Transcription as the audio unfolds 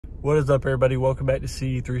What is up, everybody? Welcome back to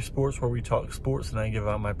CE3 Sports, where we talk sports and I give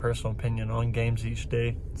out my personal opinion on games each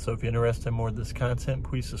day. So if you're interested in more of this content,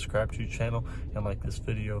 please subscribe to the channel and like this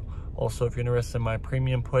video. Also, if you're interested in my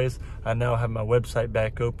premium plays, I now have my website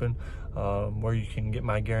back open where you can get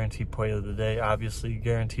my guaranteed play of the day. Obviously,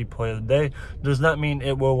 guaranteed play of the day does not mean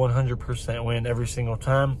it will 100% win every single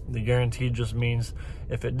time. The guarantee just means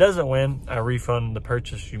if it doesn't win, I refund the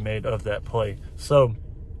purchase you made of that play. So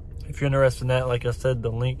if you're interested in that, like I said,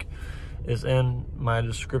 the link is in my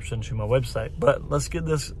description to my website. But let's get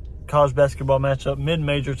this college basketball matchup,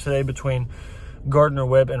 mid-major today, between Gardner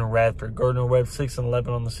Webb and Radford. Gardner Webb 6-11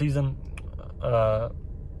 on the season.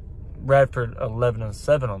 Radford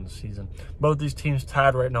 11-7 on the season. Both these teams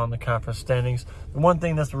tied right now in the conference standings. The one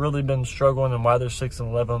thing that's really been struggling and why they're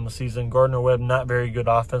 6-11 on the season, Gardner Webb not very good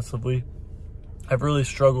offensively. Have really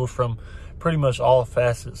struggled from pretty much all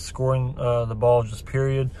facets, scoring the ball just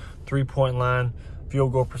period, three-point line,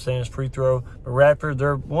 field goal percentage, free throw. But Radford,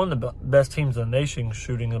 they're one of the best teams in the nation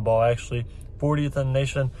shooting the ball, actually. 40th in the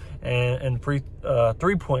nation, and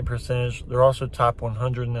three-point percentage. They're also top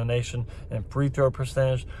 100 in the nation, and free throw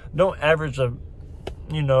percentage. Don't average a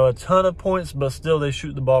ton of points, but still they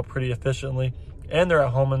shoot the ball pretty efficiently. And they're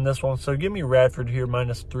at home in this one, so give me Radford here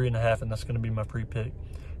minus 3.5, and that's going to be my pre-pick.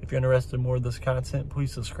 If you're interested in more of this content,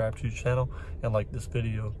 please subscribe to the channel and like this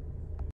video.